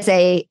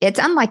it's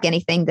unlike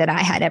anything that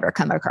I had ever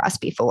come across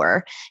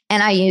before.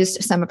 And I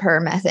used some of her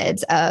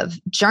methods of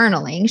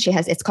journaling.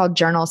 It's called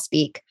Journal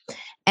Speak.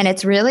 And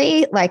it's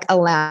really like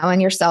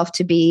allowing yourself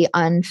to be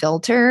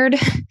unfiltered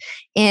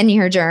in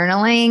your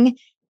journaling.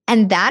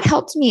 And that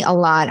helped me a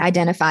lot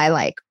identify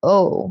like,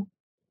 oh,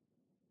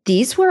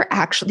 these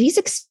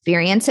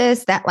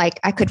experiences that like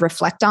I could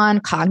reflect on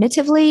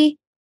cognitively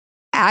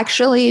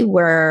actually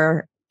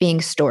were being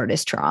stored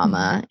as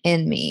trauma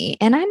in me.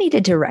 And I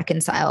needed to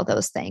reconcile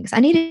those things. I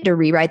needed to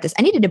rewrite this.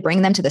 I needed to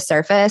bring them to the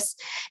surface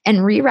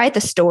and rewrite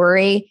the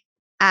story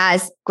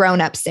as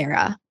grown-up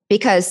Sarah,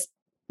 because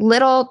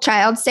little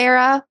child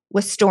Sarah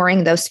was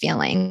storing those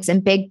feelings,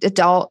 and big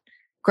adult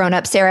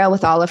grown-up Sarah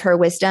with all of her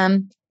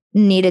wisdom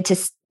needed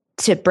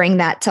to bring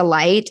that to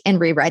light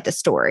and rewrite the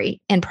story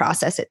and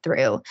process it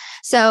through.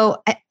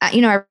 So,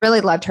 I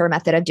really loved her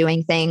method of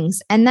doing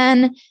things. And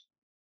then,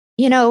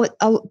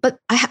 but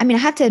I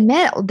have to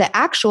admit, the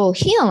actual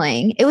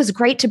healing, it was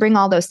great to bring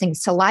all those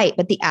things to light,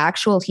 but the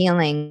actual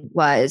healing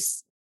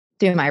was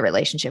through my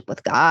relationship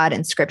with God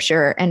and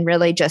scripture, and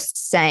really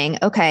just saying,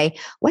 okay,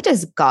 what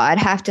does God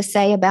have to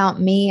say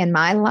about me and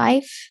my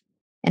life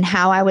and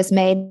how I was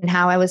made and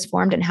how I was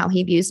formed and how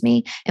he views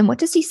me? And what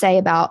does he say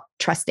about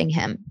trusting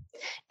him?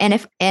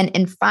 And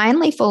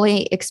finally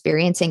fully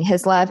experiencing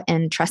his love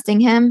and trusting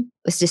him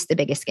was just the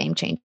biggest game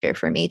changer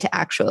for me to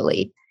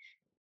actually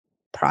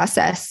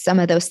process some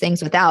of those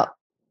things without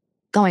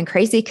going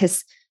crazy.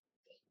 Cause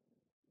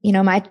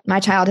my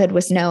childhood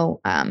was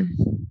no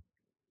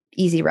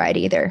easy ride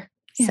either.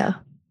 Yeah. So,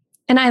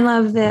 and I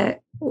love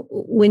that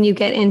when you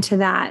get into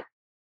that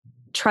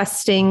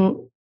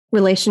trusting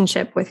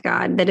relationship with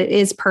God, that it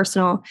is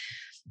personal,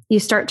 you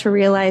start to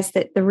realize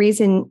that the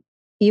reason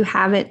you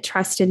haven't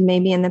trusted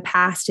maybe in the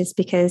past is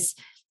because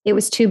it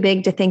was too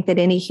big to think that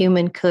any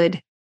human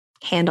could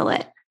handle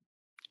it.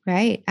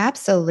 Right.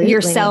 Absolutely.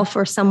 Yourself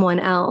or someone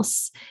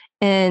else.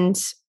 And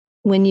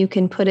when you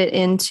can put it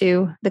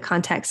into the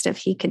context of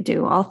he could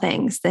do all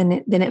things,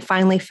 then it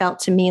finally felt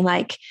to me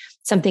like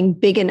something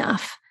big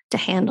enough to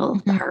handle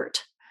the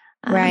hurt.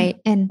 Right.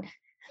 And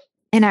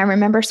I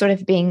remember sort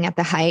of being at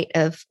the height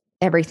of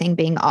everything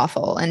being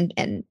awful and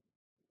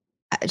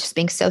just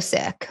being so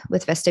sick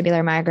with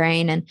vestibular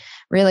migraine and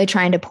really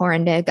trying to pour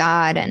into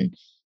God and,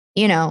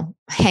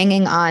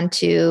 hanging on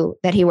to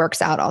that he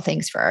works out all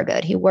things for our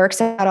good. He works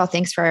out all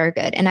things for our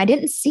good. And I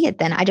didn't see it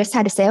then. I just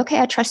had to say, okay,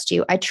 I trust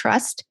you.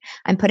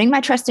 I'm putting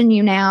my trust in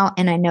you now.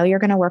 And I know you're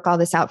going to work all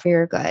this out for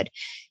your good.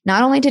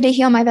 Not only did he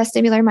heal my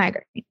vestibular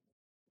migraine,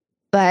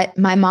 but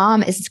my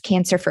mom is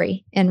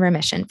cancer-free in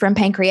remission from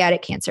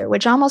pancreatic cancer,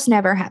 which almost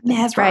never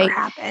happens.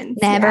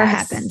 Never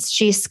happens.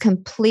 She's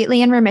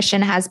completely in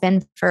remission, has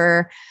been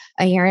for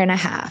a year and a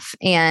half.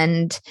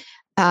 And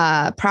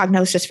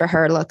prognosis for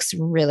her looks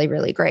really,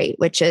 really great,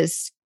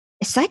 it's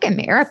like a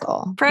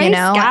miracle. Praise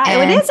God.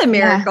 And it is a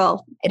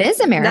miracle. Yeah, it is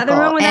a miracle. Nothing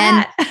wrong with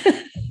that.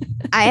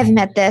 I have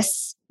met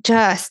this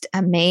just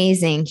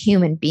amazing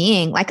human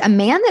being, like a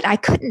man that I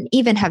couldn't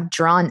even have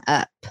drawn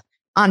up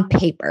on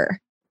paper,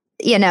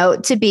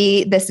 to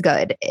be this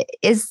good,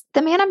 is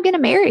the man I'm going to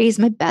marry. He's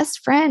my best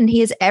friend.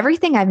 He is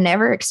everything I've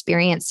never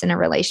experienced in a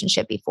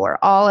relationship before.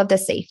 All of the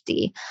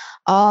safety,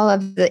 all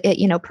of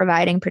the,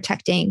 providing,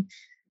 protecting,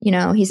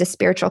 he's a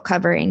spiritual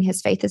covering.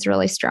 His faith is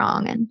really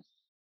strong. And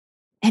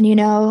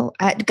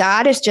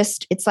God is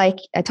just, it's like,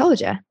 I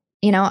told you,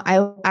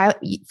 I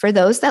for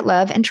those that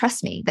love and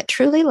trust me, that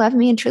truly love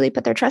me and truly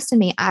put their trust in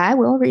me, I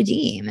will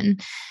redeem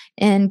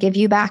and give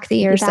you back the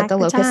years that the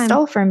locust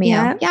stole from you.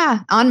 Yep. Yeah.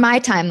 On my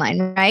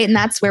timeline. Right. And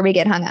that's where we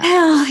get hung up.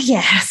 Oh,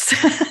 yes.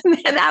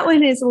 That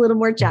one is a little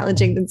more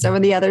challenging than some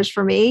of the others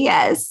for me.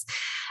 Yes.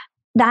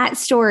 That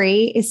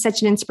story is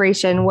such an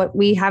inspiration. What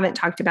we haven't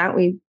talked about,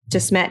 we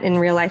just met in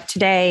real life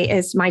today,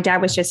 is my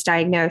dad was just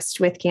diagnosed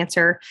with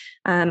cancer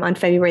on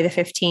February the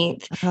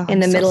 15th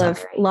in the middle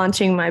of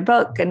launching my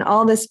book, and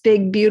all this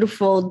big,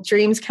 beautiful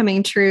dreams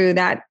coming true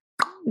that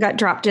got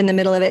dropped in the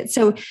middle of it.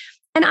 So,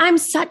 and I'm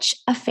such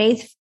a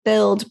faith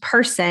filled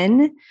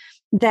person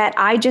that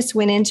I just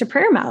went into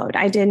prayer mode.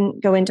 I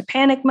didn't go into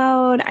panic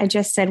mode. I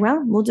just said,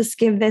 well, we'll just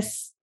give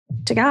this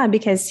to God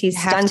because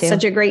he's done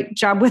such a great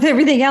job with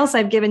everything else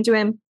I've given to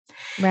him.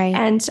 Right.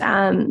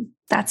 And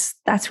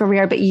that's where we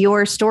are. But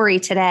your story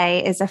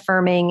today is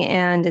affirming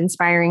and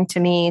inspiring to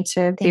me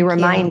to be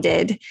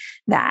reminded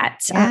that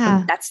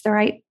that's the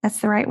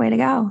right way to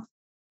go.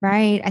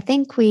 Right. I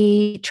think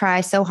we try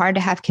so hard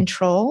to have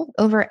control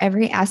over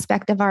every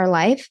aspect of our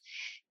life.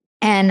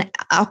 And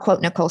I'll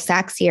quote Nicole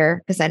Sachs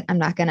here because I'm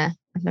not gonna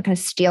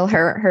steal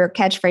her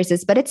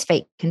catchphrases, but it's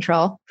fake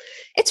control.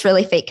 It's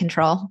really fake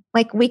control.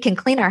 Like we can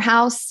clean our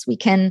house, we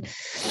can,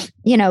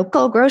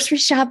 go grocery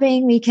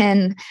shopping, we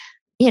can,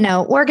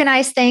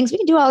 organize things. We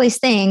can do all these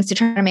things to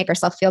try to make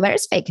ourselves feel better.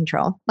 It's fake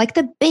control. Like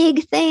the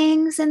big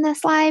things in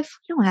this life,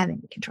 we don't have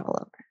any control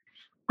over.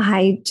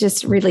 I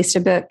just released a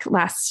book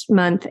last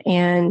month,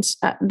 and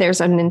there's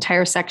an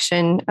entire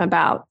section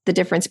about the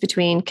difference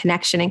between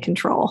connection and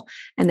control,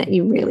 and that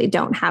you really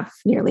don't have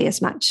nearly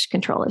as much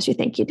control as you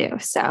think you do.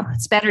 So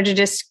it's better to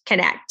just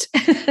connect.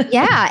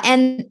 Yeah.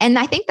 And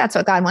I think that's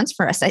what God wants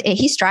for us.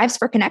 He strives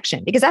for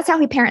connection because that's how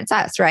he parents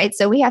us, right?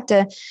 So we have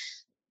to,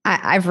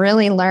 I've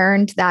really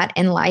learned that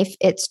in life,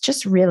 it's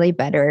just really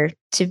better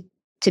to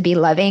be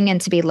loving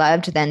and to be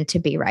loved than to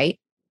be right.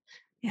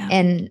 Yeah.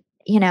 And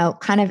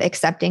kind of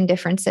accepting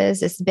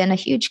differences has been a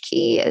huge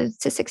key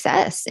to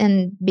success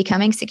and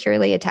becoming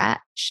securely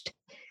attached.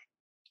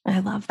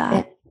 I love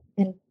that.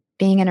 And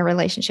being in a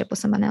relationship with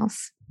someone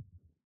else.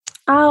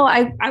 Oh,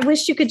 I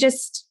wish you could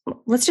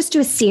let's just do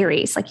a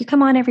series. Like you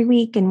come on every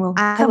week and we'll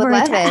I would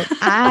love it.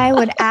 I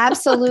would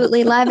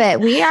absolutely love it.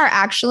 We are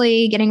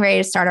actually getting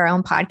ready to start our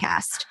own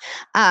podcast.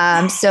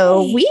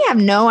 So we have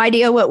no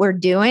idea what we're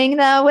doing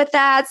though with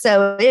that.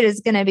 So it is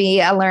going to be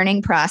a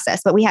learning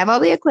process, but we have all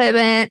the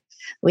equipment.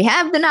 We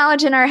have the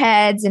knowledge in our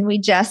heads and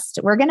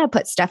we're going to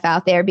put stuff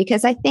out there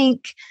because I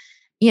think,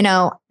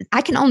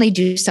 I can only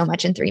do so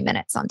much in 3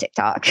 minutes on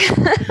TikTok.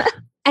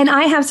 And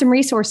I have some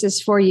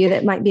resources for you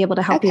that might be able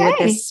to help you with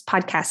this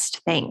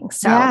podcast thing.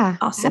 So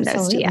I'll send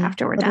those to you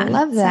after we're done. I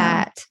love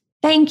that. So,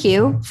 thank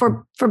you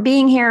for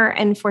being here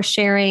and for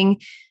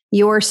sharing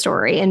your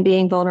story and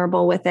being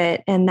vulnerable with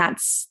it. And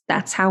that's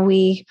how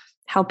we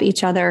help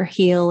each other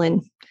heal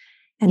and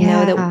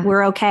know that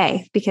we're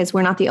okay because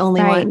we're not the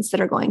only ones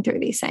that are going through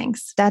these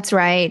things. That's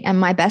right. And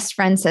my best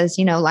friend says,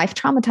 life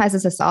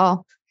traumatizes us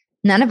all.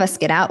 None of us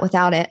get out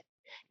without it.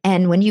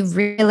 And when you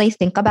really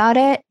think about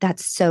it,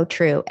 that's so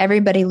true.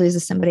 Everybody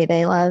loses somebody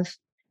they love,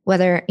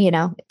 whether,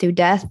 through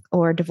death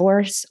or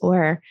divorce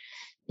or,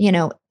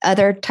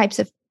 other types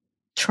of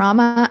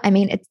trauma. I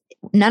mean,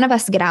 none of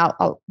us get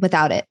out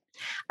without it.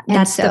 And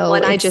that's the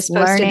one I just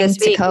posted this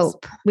week. To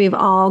cope. We've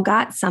all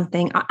got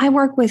something. I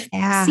work with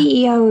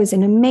CEOs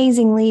and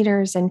amazing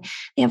leaders, and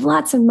they have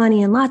lots of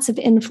money and lots of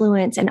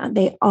influence, and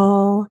they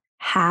all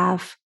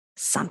have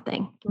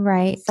something,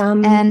 right?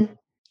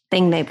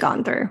 Thing they've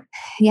gone through.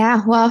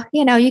 Yeah. Well,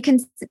 you can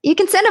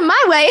send them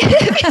my way.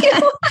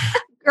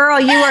 Girl,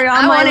 you are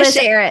on my list. I want to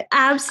share it.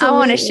 Absolutely. I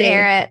want to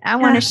share it. I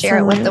want to share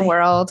it with the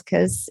world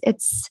because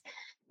it's,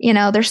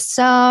 there's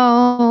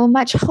so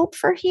much hope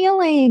for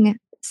healing.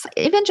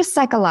 Even just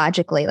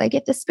psychologically, like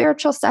if the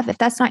spiritual stuff, if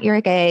that's not your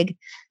gig,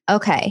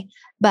 okay.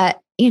 But,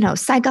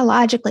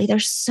 psychologically,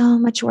 there's so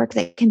much work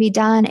that can be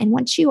done. And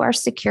once you are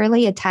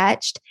securely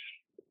attached,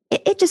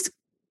 it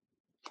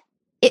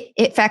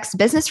affects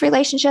business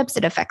relationships.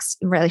 It affects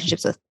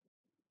relationships with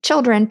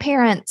children,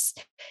 parents,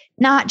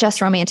 not just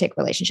romantic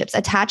relationships.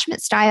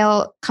 Attachment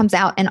style comes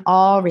out in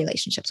all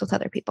relationships with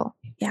other people.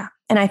 Yeah.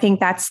 And I think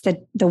that's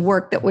the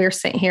work that we're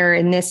sitting here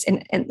in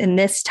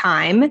this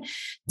time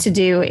to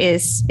do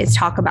is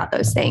talk about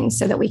those things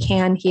so that we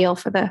can heal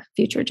for the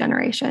future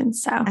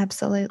generations. So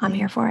absolutely. I'm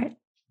here for it.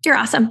 You're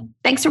awesome.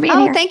 Thanks for being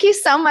here. Thank you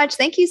so much.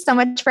 Thank you so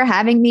much for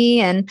having me.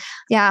 And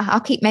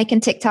I'll keep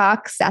making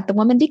TikToks at The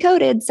Woman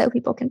Decoded so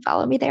people can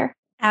follow me there.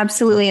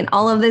 Absolutely. And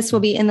all of this will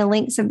be in the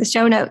links of the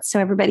show notes so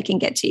everybody can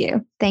get to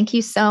you. Thank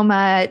you so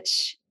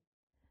much.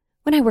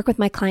 When I work with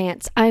my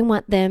clients, I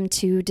want them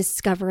to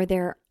discover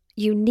their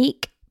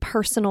unique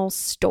personal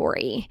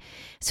story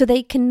so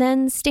they can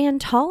then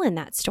stand tall in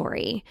that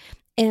story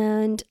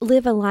and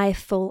live a life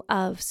full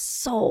of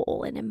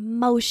soul and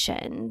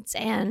emotions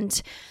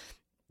and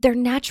their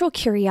natural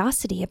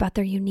curiosity about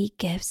their unique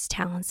gifts,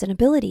 talents, and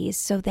abilities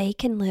so they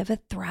can live a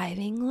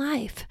thriving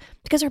life.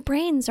 Because our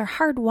brains are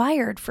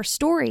hardwired for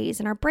stories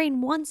and our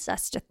brain wants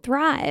us to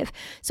thrive.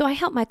 So I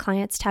help my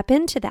clients tap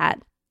into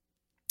that.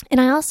 And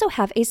I also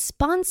have a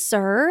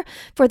sponsor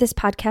for this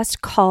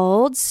podcast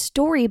called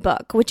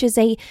Storybook, which is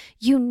a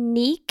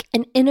unique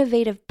and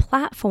innovative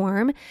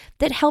platform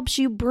that helps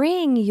you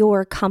bring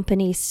your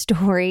company's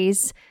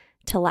stories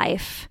to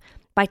life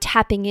by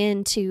tapping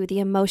into the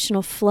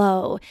emotional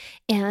flow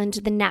and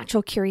the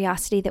natural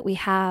curiosity that we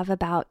have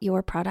about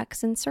your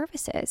products and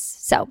services.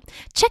 So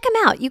check them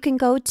out. You can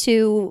go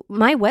to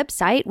my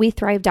website,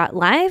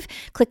 wethrive.live,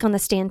 click on the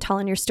Stand Tall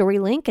in Your Story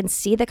link and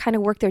see the kind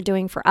of work they're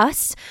doing for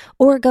us,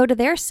 or go to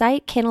their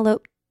site,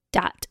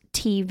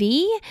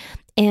 cantaloupe.tv,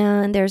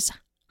 and there's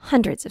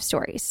hundreds of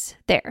stories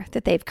there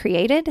that they've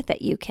created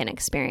that you can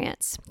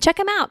experience. Check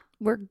them out.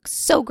 We're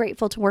so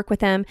grateful to work with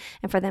them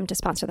and for them to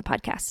sponsor the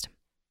podcast.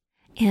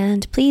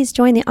 And please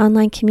join the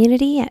online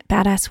community at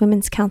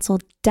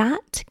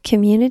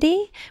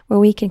badasswomen'scouncil.community, where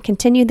we can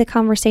continue the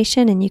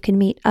conversation and you can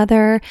meet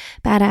other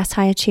badass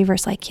high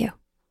achievers like you.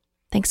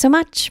 Thanks so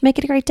much. Make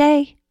it a great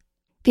day.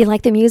 If you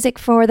like the music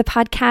for the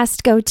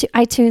podcast, go to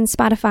iTunes,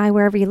 Spotify,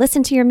 wherever you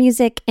listen to your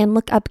music, and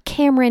look up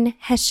Cameron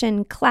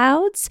Hession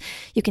Clouds.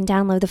 You can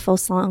download the full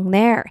song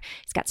there.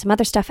 He's got some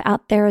other stuff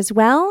out there as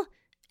well.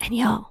 And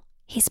y'all,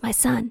 he's my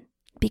son.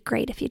 It'd be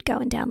great if you'd go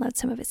and download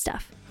some of his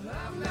stuff.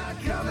 I'm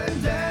not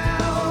coming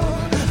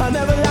down. I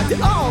never left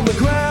it on the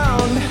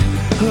ground.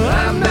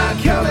 I'm not